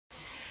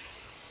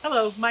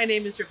Hello, my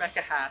name is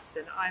Rebecca Haas,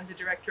 and I'm the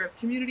Director of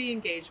Community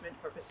Engagement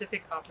for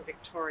Pacific Opera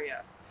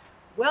Victoria.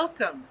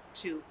 Welcome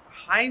to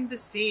Behind the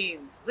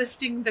Scenes,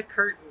 Lifting the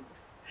Curtain.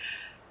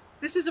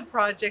 This is a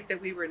project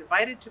that we were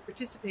invited to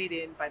participate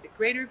in by the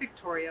Greater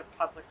Victoria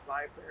Public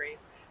Library.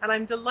 And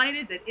I'm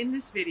delighted that in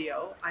this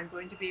video, I'm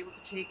going to be able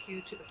to take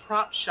you to the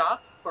prop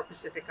shop for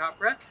Pacific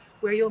Opera,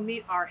 where you'll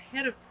meet our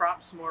head of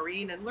props,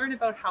 Maureen, and learn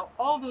about how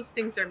all those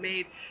things are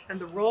made and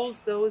the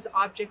roles those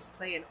objects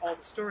play in all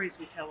the stories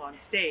we tell on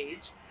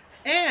stage.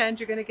 And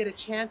you're going to get a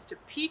chance to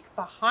peek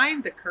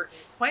behind the curtain,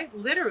 quite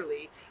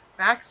literally,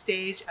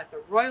 backstage at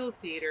the Royal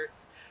Theatre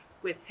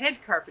with head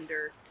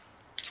carpenter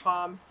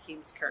Tom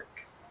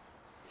Heemskirk.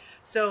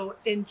 So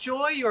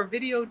enjoy your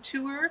video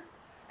tour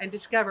and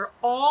discover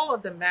all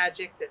of the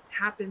magic that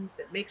happens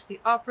that makes the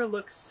opera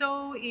look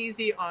so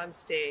easy on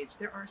stage.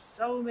 There are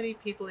so many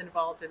people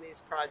involved in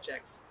these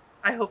projects.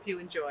 I hope you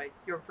enjoy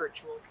your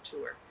virtual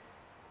tour.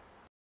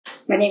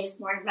 My name is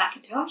Maureen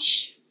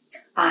McIntosh.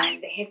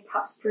 I'm the head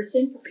props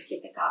person for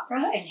Pacific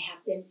Opera and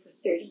have been for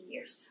 30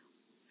 years.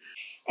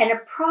 And a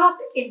prop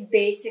is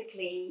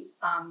basically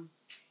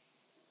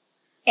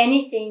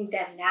anything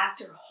that an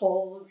actor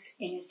holds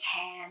in his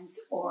hands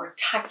or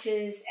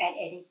touches at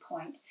any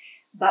point.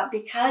 But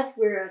because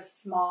we're a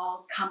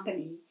small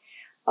company,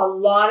 a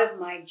lot of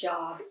my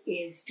job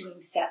is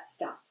doing set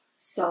stuff.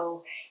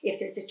 So if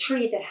there's a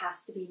tree that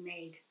has to be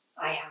made,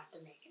 I have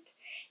to make it.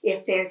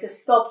 If there's a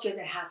sculpture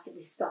that has to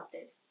be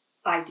sculpted,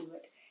 I do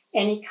it.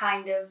 Any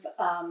kind of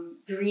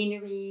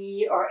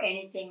greenery or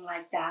anything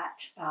like that,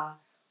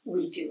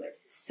 we do it.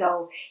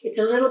 So it's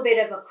a little bit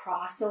of a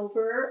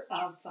crossover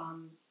of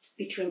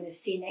between the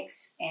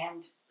scenics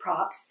and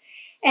props.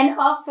 And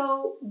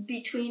also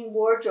between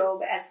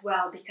wardrobe as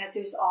well, because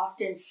there's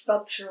often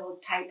sculptural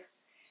type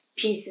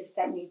pieces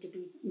that need to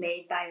be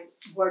made by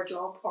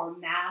wardrobe or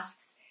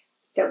masks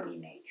that we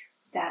make.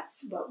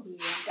 That's what we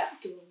end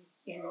up doing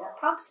in the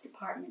props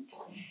department.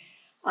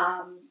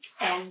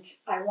 And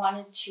I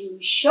wanted to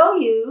show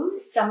you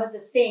some of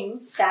the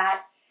things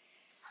that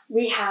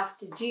we have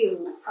to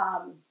do,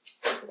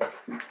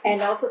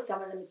 and also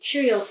some of the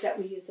materials that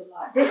we use a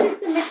lot. This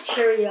is the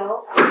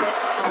material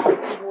that's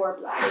called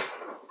warbler.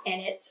 And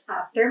it's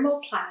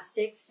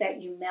thermoplastics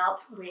that you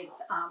melt with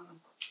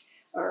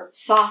or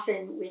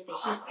soften with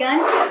a heat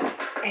gun.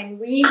 And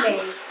we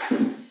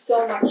make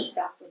so much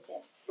stuff with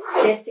it.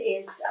 This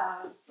is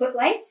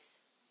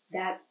footlights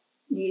that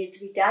needed to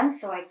be done.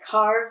 So I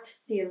carved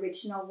the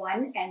original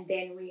one, and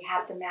then we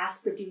had to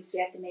mass produce.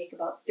 We had to make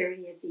about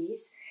 30 of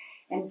these.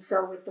 And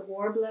so with the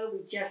warbler,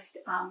 we just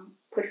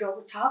put it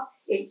over top.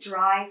 It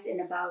dries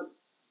in about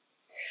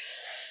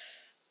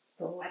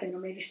I don't know,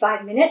 maybe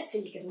 5 minutes, so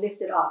you can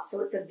lift it off.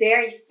 So it's a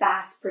very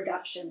fast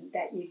production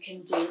that you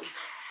can do.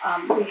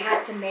 We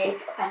had to make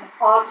an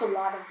awful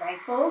lot of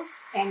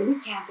rifles, and we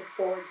can't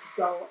afford to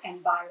go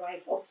and buy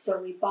rifles.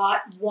 So we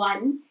bought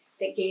one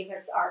that gave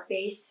us our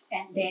base,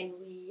 and then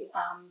we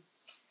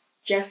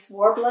just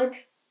warbled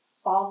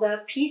all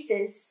the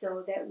pieces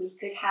so that we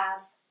could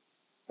have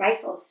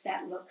rifles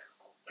that look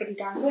pretty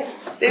darn good.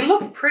 They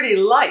look pretty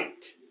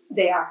light.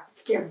 They are.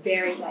 They're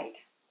very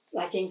light.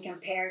 Like in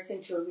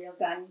comparison to a real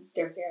gun,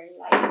 they're very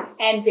light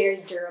and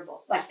very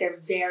durable. Like they're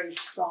very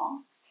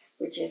strong,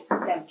 which is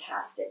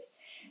fantastic.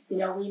 You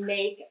know, we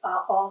make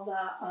all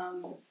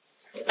the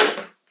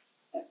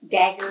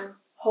dagger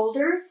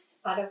holders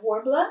out of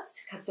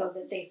warblers so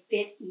that they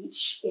fit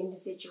each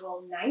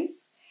individual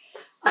knife.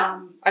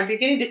 I'm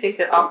beginning to think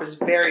that opera's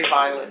very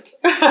violent.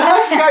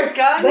 I've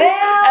got guns and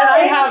I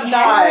have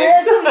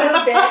knives. A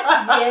little bit.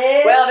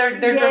 Yes, well,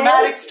 they're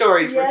dramatic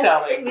stories we're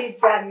telling. We're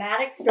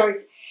dramatic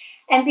stories.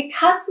 And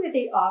because we're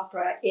the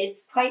opera,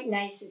 it's quite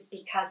nice is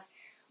because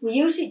we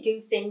usually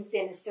do things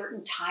in a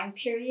certain time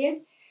period.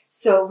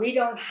 So we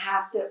don't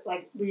have to,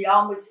 like, we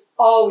almost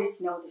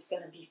always know there's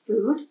going to be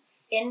food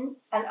in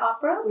an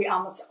opera. We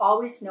almost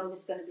always know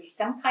there's going to be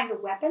some kind of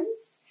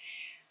weapons.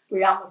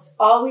 We almost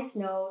always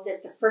know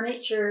that the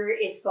furniture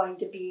is going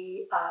to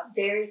be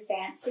very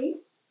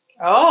fancy.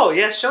 Oh,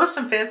 yes. Show us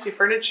some fancy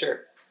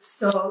furniture.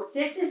 So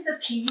this is a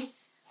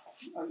piece.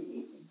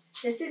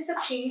 This is a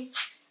piece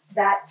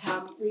that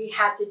we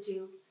had to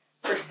do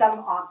for some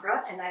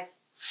opera, and I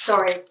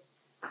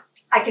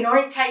can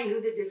only tell you who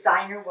the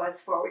designer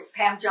was for. It was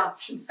Pam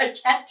Johnson. I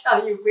can't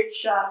tell you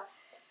which.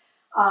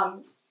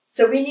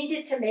 So we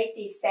needed to make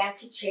these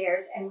fancy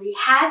chairs, and we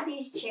had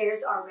these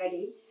chairs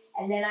already,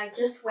 and then I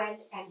just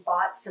went and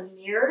bought some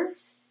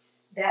mirrors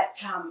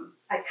that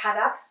I cut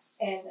up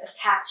and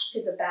attached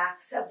to the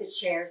backs of the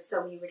chairs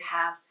so we would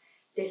have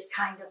this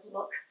kind of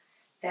look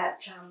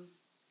that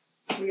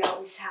we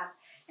always have.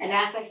 And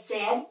as I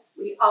said,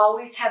 we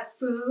always have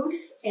food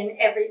in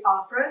every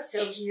opera.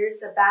 So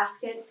here's a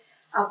basket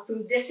of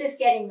food. This is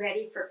getting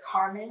ready for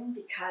Carmen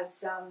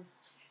because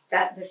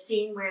that the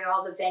scene where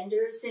all the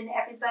vendors and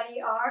everybody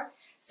are.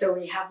 So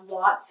we have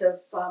lots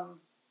of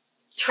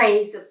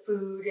trays of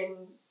food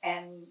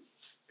and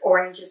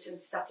oranges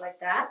and stuff like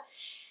that.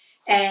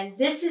 And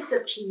this is a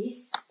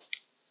piece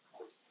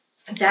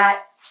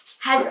that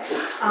has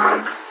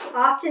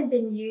often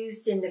been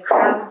used in the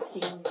crowd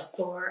scenes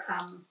for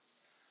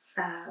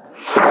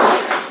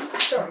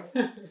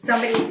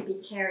somebody to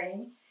be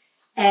carrying.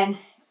 And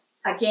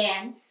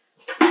again,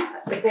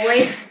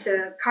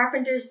 the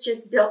carpenters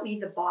just built me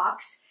the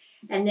box,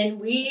 and then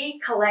we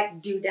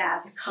collect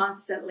doodads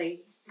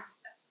constantly.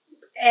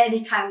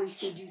 Anytime we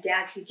see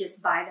doodads, we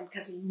just buy them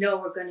because we know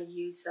we're going to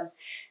use them.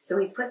 So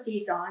we put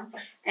these on,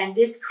 and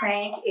this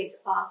crank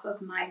is off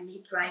of my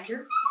meat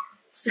grinder.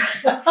 So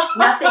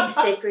nothing's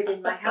sacred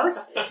in my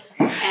house.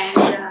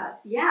 And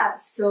yeah,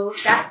 so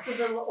that's the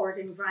little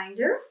organ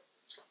grinder.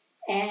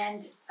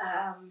 And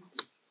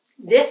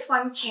this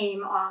one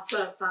came off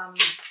of,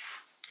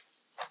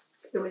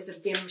 it was a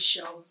Vim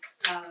show.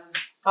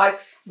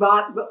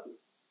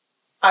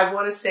 I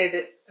want to say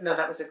that, no,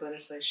 that was a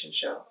Glennis Lation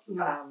show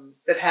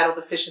that had all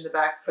the fish in the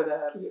back for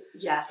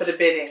the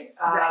bidding.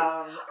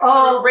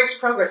 Right. Rake's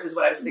Progress is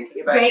what I was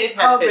thinking about. Rake's it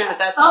had Progress. fish, but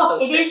that's not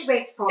those fish. fish. Is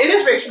Rake's Progress. It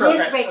is Rake's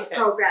Progress. It is Rake's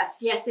Progress.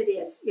 Yes, it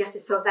is.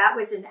 Yes, so that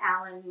was an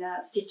Alan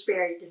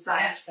Stitchberry design.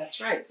 Yes, that's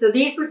right. So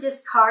these were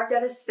just carved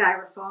out of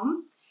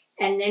styrofoam,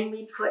 and then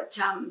we put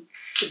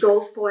the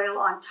gold foil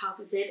on top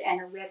of it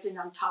and a resin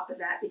on top of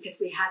that because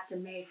we had to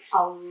make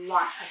a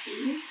lot of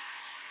these.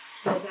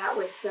 So that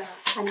was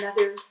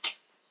another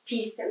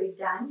piece that we've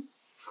done.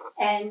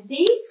 And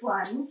these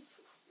ones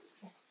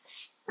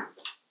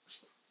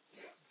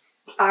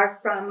are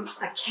from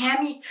a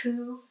Cami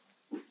Koo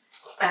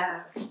and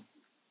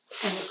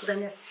a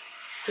Glennis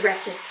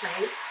directed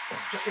play. I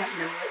don't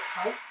remember what it's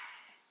called.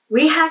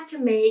 We had to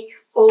make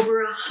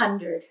over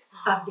 100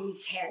 of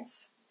these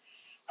heads.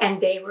 And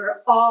they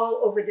were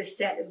all over the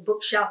set. The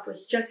bookshelf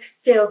was just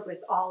filled with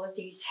all of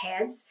these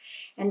heads.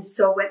 And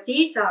so what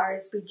these are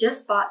is we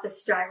just bought the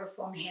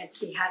styrofoam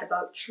heads. We had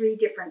about 3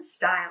 different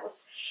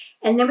styles.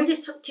 And then we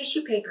just took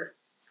tissue paper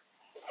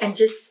and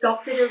just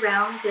sculpted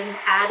around and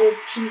added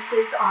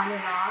pieces on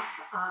and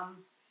off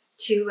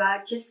to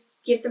just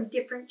give them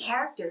different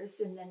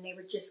characters. And then they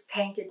were just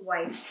painted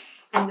white.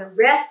 And the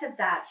rest of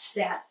that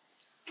set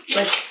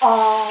was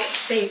all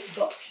fake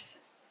books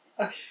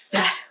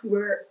that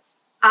were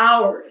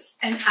hours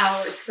and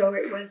hours. So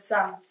it was,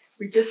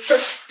 we just took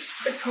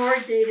the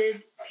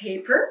corrugated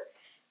paper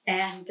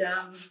and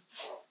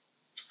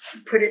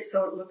put it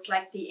so it looked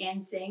like the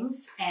end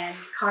things, and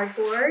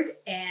cardboard,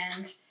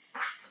 and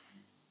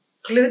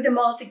glued them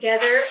all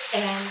together.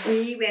 And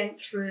we went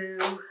through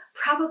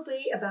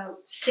probably about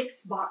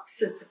 6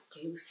 boxes of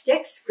glue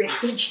sticks, great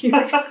big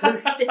huge glue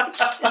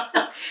sticks.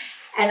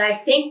 And I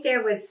think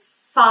there was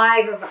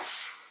 5 of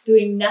us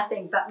doing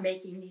nothing but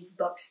making these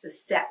books. The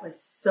set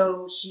was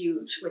so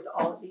huge with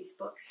all of these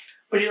books.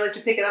 Would you like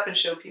to pick it up and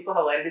show people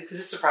how light it is? Because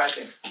it's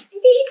surprising.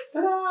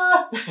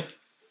 Ta-da!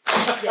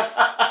 Yes,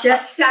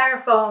 just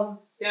styrofoam.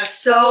 Yes.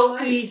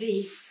 So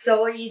easy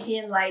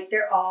and light.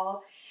 They're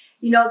all,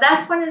 you know,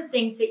 that's one of the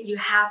things that you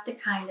have to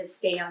kind of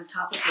stay on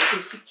top of,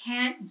 because you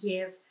can't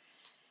give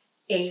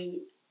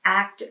an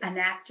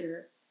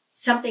actor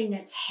something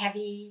that's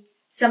heavy,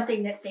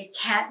 something that they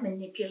can't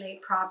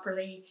manipulate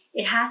properly.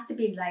 It has to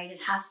be light.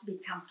 It has to be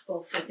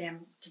comfortable for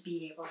them to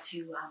be able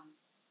to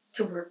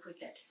work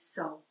with it.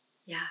 So,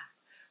 yeah.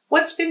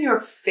 What's been your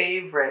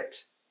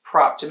favorite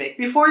prop to make?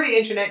 Before the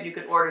internet, you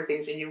could order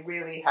things and you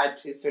really had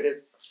to sort of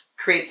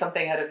create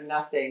something out of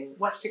nothing.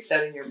 What sticks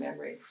out in your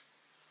memory?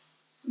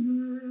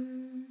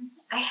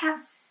 I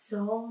have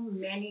so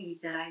many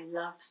that I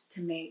loved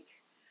to make.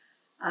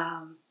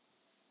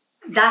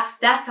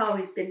 That's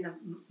always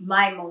been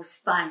my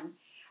most fun.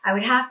 I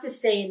would have to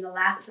say in the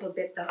last little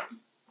bit,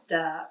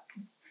 the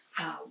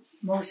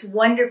most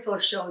wonderful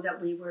show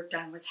that we worked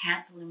on was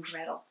Hansel and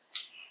Gretel,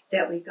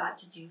 that we got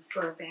to do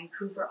for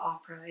Vancouver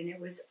Opera. And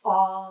it was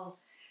all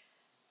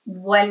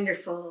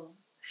wonderful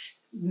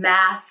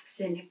masks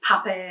and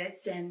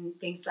puppets and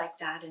things like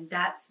that. And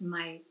that's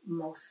my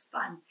most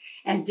fun.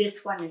 And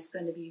this one is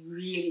going to be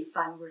really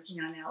fun working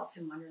on Alice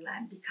in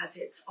Wonderland, because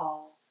it's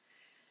all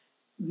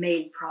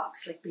made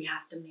props. Like we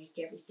have to make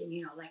everything,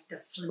 you know, like the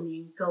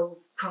flamingo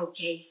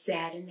croquet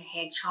set and the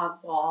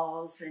hedgehog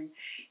balls, and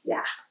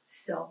yeah,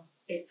 so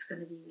it's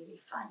going to be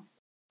really fun.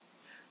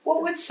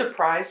 What would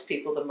surprise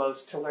people the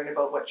most to learn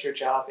about what your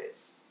job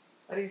is?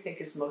 What do you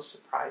think is most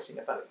surprising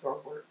about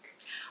your work?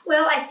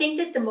 Well, I think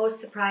that the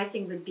most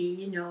surprising would be,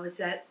 you know, is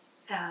that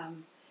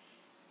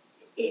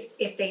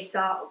if they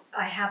saw,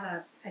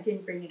 I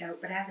didn't bring it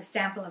out, but I have a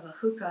sample of a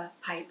hookah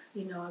pipe,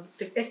 you know,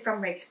 it's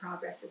from Rake's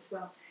Progress as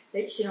well.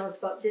 That, you know, it's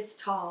about this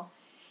tall,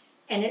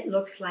 and it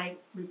looks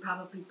like we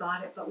probably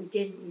bought it, but we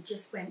didn't. We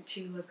just went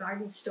to a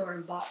garden store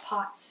and bought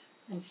pots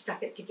and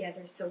stuck it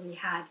together, so we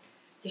had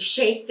the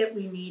shape that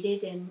we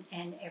needed and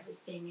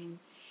everything.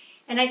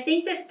 And I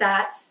think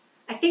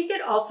I think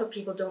that also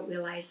people don't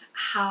realize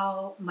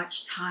how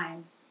much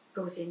time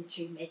goes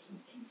into making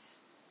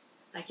things.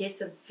 Like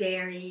it's a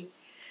very,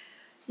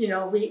 you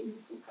know,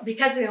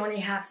 because we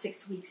only have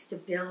 6 weeks to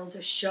build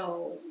a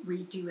show,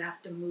 we do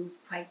have to move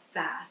quite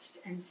fast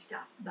and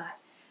stuff, but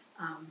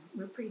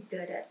we're pretty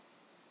good at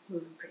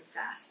moving pretty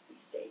fast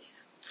these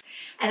days.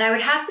 And I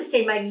would have to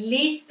say my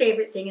least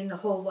favorite thing in the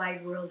whole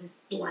wide world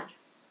is blood.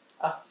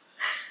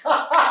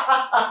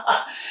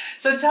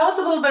 So tell us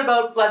a little bit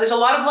about blood. There's a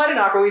lot of blood in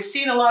opera. We've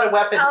seen a lot of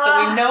weapons,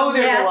 so we know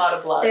there's a lot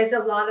of blood. There's a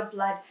lot of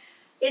blood.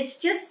 It's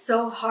just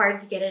so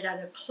hard to get it out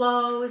of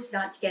clothes,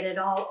 not to get it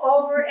all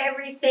over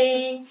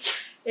everything.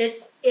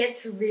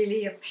 It's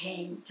really a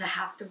pain to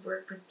have to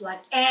work with blood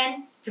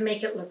and to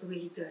make it look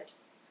really good.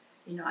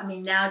 You know, I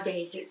mean,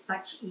 nowadays it's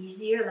much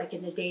easier, like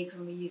in the days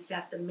when we used to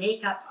have to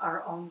make up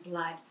our own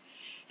blood,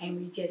 and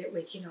we did it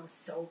with, you know,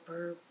 soap,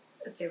 or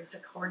if there was a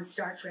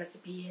cornstarch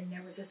recipe and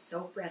there was a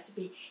soap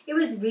recipe. It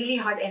was really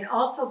hard. And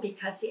also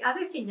because the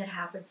other thing that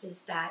happens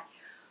is that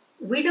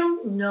we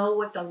don't know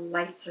what the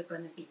lights are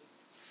going to be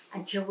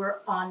until we're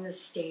on the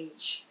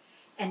stage.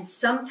 And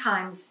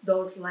sometimes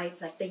those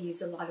lights, like they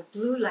use a lot of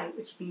blue light,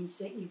 which means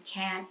that you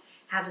can't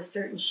have a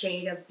certain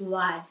shade of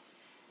blood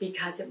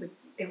because it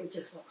would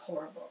just look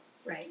horrible,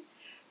 right?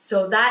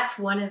 So that's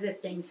one of the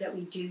things that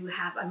we do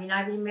have. I mean,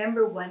 I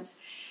remember once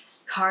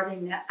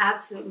carving the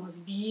absolute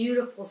most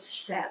beautiful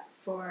set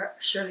for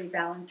Shirley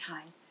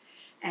Valentine,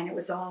 and it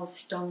was all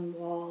stone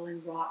wall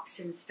and rocks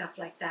and stuff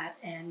like that,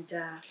 and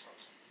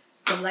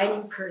the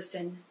lighting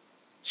person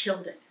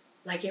killed it.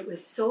 Like, it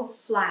was so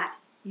flat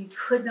you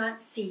could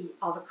not see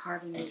all the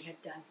carving we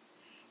had done.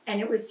 And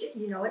it was,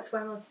 you know, it's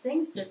one of those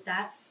things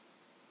that's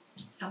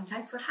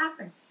sometimes what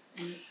happens.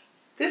 And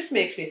this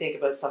makes me think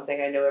about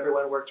something I know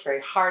everyone worked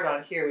very hard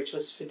on here, which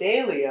was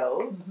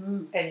Fidelio.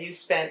 Mm-hmm. And you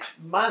spent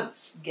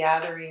months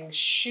gathering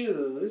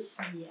shoes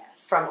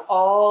from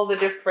all the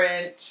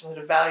different sort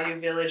of Value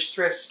Village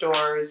thrift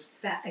stores.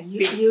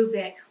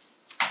 UVic.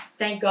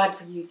 Thank God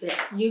for UVic.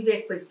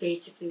 UVic was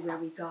basically where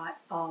we got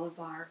all of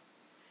our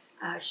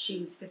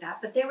shoes for that.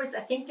 But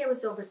I think there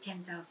was over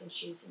 10,000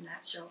 shoes in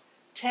that show.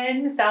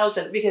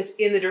 10,000, because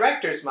in the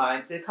director's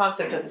mind, the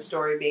concept of the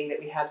story being that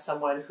we have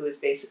someone who is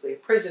basically a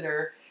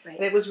prisoner. Right.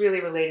 And it was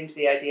really relating to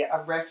the idea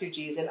of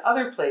refugees and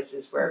other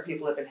places where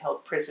people have been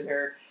held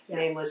prisoner,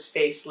 nameless,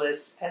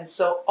 faceless. And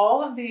so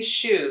all of these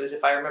shoes,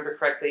 if I remember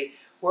correctly,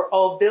 were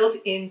all built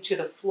into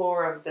the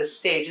floor of the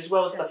stage as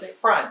well as the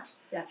front.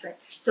 That's right.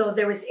 So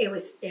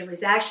it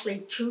was actually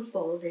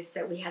twofold, is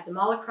that we had them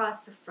all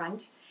across the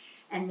front,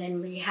 and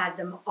then we had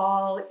them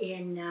all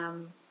in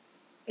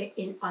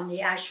on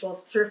the actual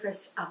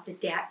surface of the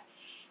deck.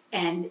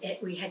 And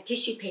we had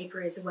tissue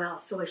paper as well.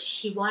 So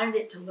he wanted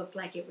it to look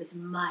like it was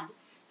mud.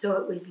 So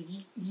it was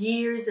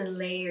years and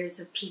layers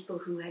of people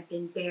who had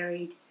been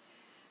buried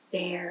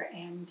there,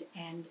 and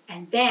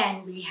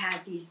then we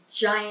had these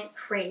giant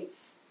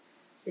crates,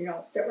 you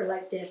know, that were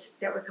like this,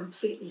 that were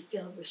completely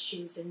filled with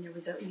shoes, and there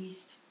was at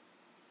least,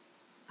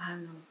 I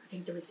don't know, I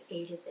think there was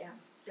 8 of them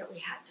that we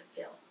had to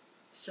fill.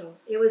 So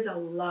it was a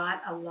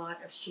lot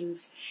of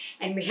shoes,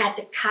 and we had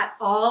to cut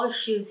all the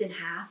shoes in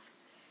half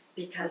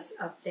because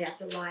they have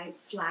to lie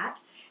flat.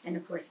 And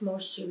of course,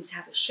 most shoes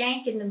have a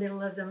shank in the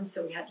middle of them,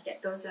 so we had to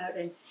get those out.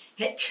 And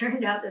it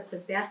turned out that the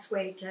best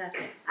way to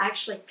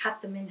actually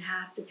cut them in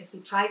half, because we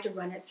tried to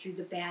run it through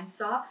the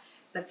bandsaw,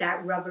 but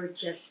that rubber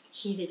just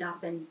heated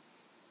up and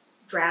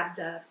grabbed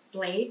the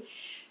blade.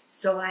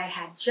 So I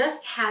had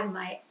just had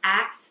my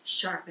axe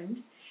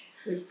sharpened.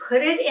 We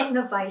put it in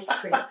the vice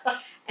grip,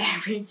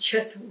 and we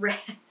just ran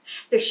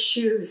the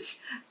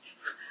shoes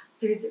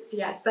through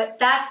the ice. But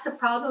that's the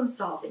problem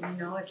solving, you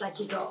know. It's like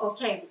you go,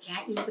 okay, we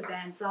can't use the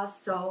bandsaw,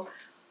 so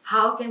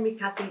how can we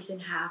cut these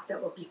in half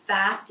that will be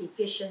fast,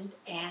 efficient,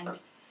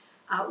 and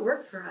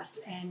work for us?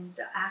 And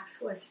the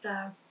axe was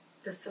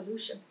the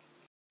solution.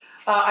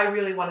 I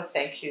really want to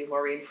thank you,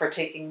 Maureen, for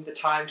taking the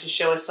time to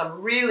show us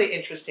some really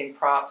interesting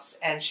props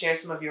and share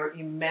some of your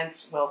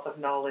immense wealth of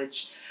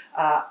knowledge.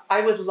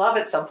 I would love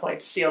at some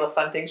point to see all the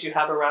fun things you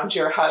have around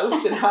your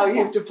house and how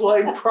you've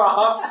deployed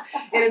props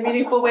in a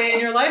meaningful way in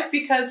your life,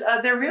 because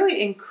they're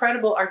really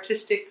incredible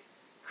artistic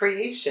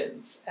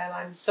creations. And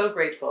I'm so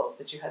grateful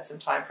that you had some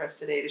time for us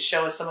today to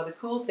show us some of the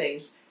cool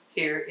things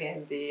here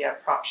in the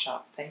prop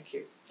shop. Thank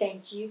you.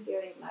 Thank you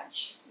very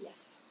much.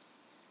 Yes.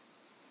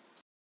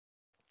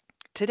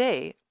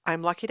 Today,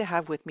 I'm lucky to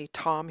have with me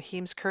Tom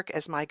Heemskirk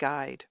as my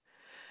guide.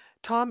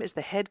 Tom is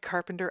the head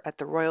carpenter at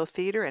the Royal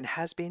Theatre and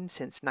has been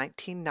since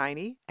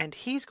 1990, and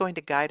he's going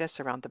to guide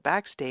us around the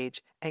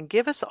backstage and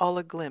give us all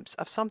a glimpse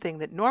of something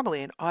that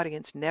normally an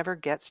audience never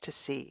gets to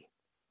see.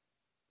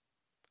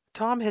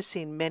 Tom has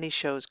seen many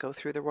shows go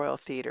through the Royal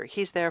Theatre.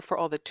 He's there for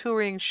all the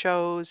touring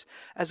shows,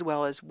 as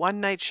well as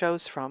one-night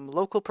shows from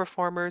local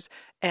performers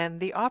and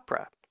the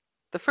opera.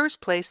 The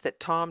first place that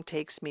Tom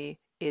takes me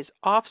is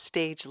off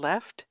stage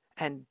left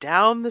and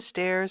down the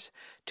stairs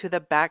to the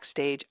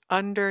backstage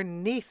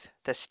underneath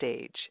the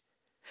stage.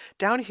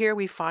 Down here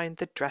we find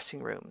the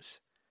dressing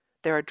rooms.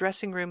 There are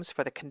dressing rooms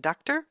for the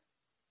conductor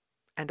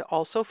and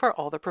also for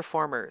all the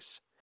performers.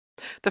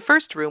 The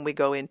first room we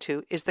go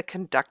into is the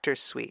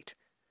conductor's suite.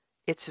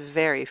 It's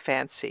very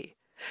fancy.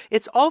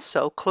 It's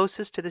also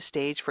closest to the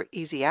stage for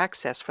easy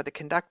access for the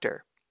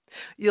conductor.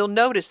 You'll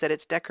notice that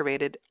it's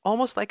decorated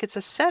almost like it's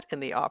a set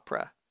in the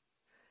opera.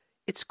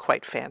 It's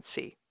quite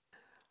fancy.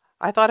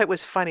 I thought it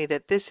was funny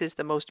that this is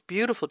the most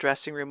beautiful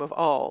dressing room of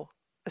all,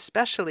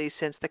 especially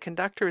since the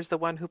conductor is the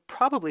one who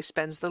probably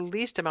spends the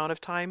least amount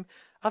of time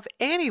of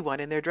anyone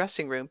in their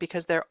dressing room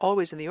because they're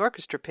always in the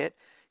orchestra pit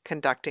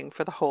conducting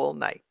for the whole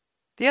night.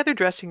 The other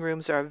dressing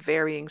rooms are of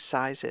varying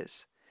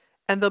sizes,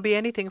 and there'll be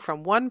anything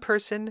from one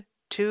person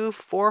to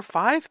 4 or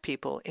 5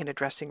 people in a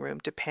dressing room,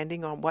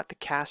 depending on what the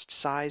cast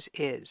size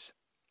is.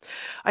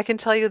 I can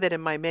tell you that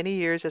in my many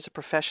years as a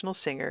professional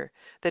singer,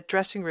 that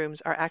dressing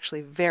rooms are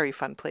actually very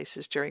fun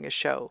places during a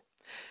show.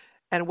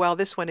 And while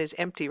this one is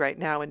empty right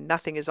now and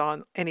nothing is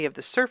on any of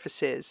the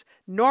surfaces,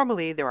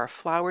 normally there are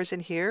flowers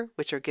in here,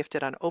 which are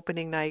gifted on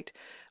opening night.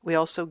 We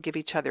also give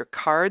each other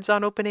cards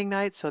on opening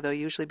night, so there'll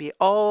usually be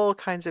all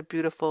kinds of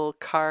beautiful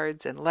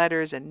cards and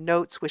letters and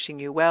notes wishing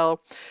you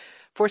well.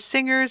 For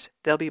singers,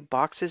 there'll be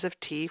boxes of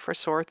tea for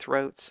sore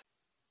throats.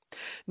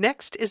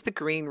 Next is the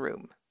green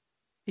room.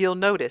 You'll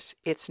notice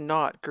it's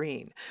not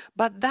green,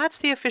 but that's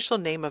the official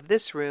name of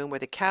this room where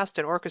the cast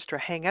and orchestra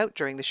hang out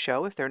during the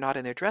show if they're not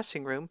in their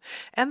dressing room,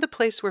 and the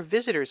place where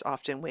visitors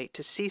often wait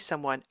to see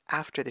someone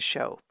after the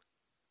show.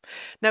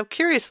 Now,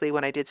 curiously,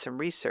 when I did some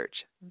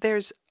research,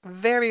 there's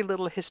very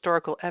little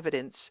historical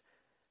evidence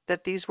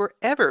that these were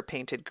ever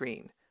painted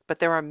green, but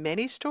there are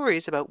many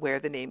stories about where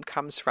the name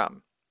comes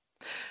from.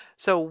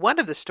 So one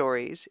of the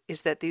stories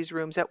is that these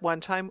rooms at one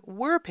time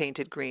were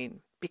painted green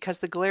because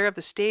the glare of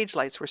the stage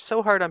lights were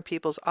so hard on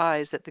people's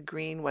eyes that the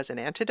green was an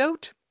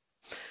antidote.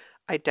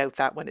 I doubt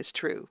that one is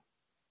true.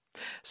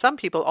 Some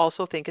people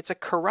also think it's a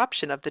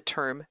corruption of the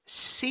term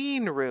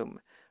scene room,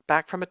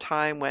 back from a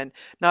time when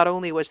not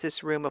only was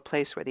this room a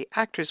place where the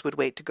actors would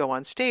wait to go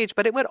on stage,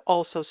 but it would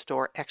also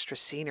store extra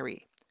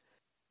scenery.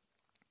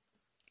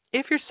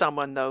 If you're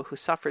someone, though, who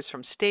suffers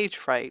from stage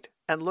fright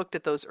and looked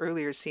at those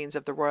earlier scenes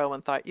of the Royal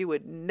and thought you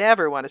would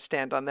never want to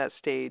stand on that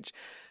stage,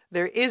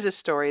 there is a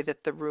story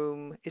that the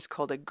room is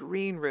called a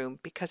green room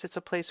because it's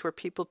a place where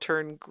people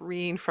turn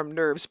green from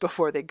nerves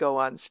before they go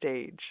on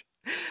stage.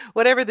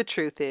 Whatever the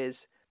truth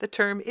is, the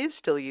term is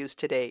still used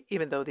today,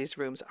 even though these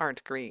rooms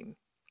aren't green.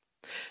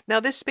 Now,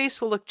 this space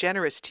will look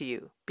generous to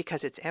you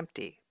because it's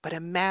empty, but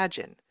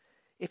imagine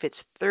if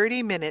it's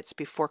 30 minutes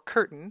before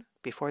curtain,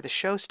 before the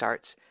show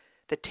starts,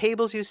 the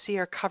tables you see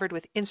are covered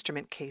with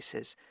instrument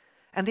cases,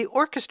 and the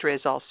orchestra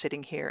is all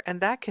sitting here,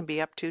 and that can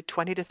be up to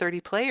 20 to 30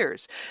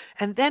 players.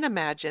 And then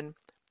imagine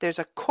there's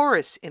a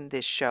chorus in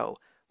this show.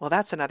 Well,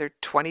 that's another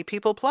 20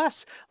 people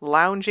plus,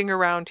 lounging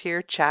around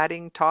here,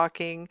 chatting,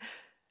 talking.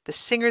 The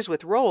singers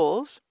with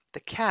roles, the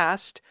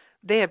cast,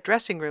 they have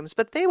dressing rooms,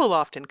 but they will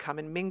often come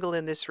and mingle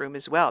in this room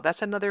as well.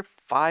 That's another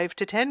 5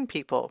 to 10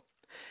 people.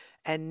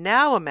 And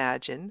now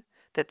imagine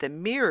that the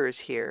mirrors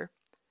here,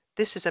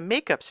 this is a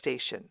makeup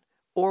station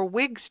or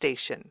wig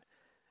station.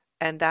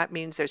 And that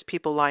means there's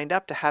people lined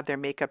up to have their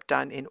makeup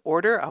done in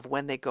order of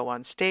when they go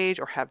on stage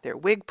or have their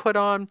wig put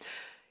on.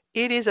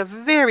 It is a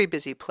very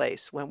busy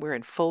place when we're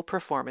in full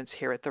performance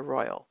here at the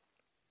Royal.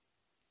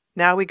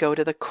 Now we go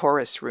to the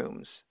chorus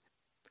rooms.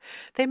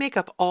 They make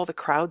up all the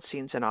crowd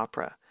scenes in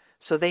opera,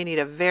 so they need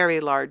a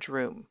very large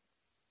room.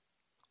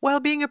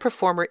 While being a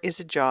performer is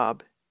a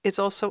job, it's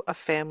also a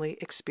family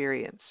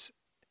experience.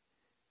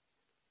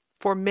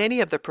 For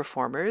many of the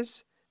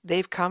performers,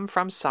 they've come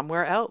from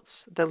somewhere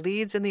else. The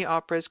leads in the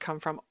operas come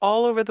from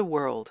all over the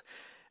world,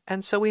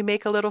 and so we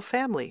make a little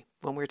family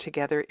when we're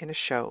together in a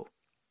show.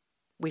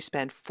 We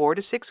spend 4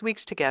 to 6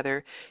 weeks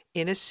together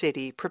in a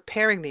city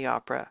preparing the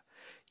opera,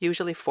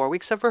 usually 4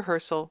 weeks of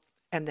rehearsal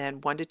and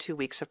then 1 to 2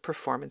 weeks of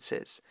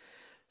performances.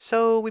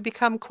 So we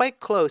become quite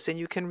close, and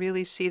you can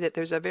really see that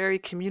there's a very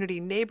community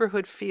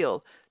neighborhood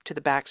feel to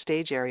the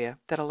backstage area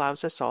that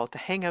allows us all to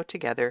hang out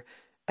together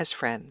as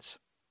friends.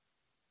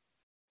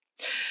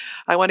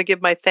 I want to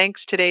give my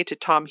thanks today to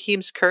Tom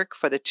Heemskirk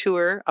for the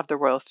tour of the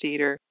Royal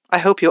Theatre. I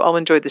hope you all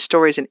enjoyed the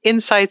stories and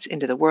insights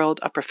into the world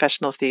of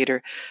professional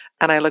theatre,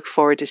 and I look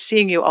forward to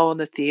seeing you all in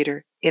the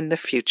theatre in the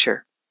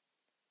future.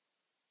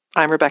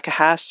 I'm Rebecca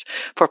Haas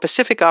for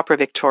Pacific Opera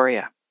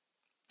Victoria.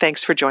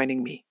 Thanks for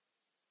joining me.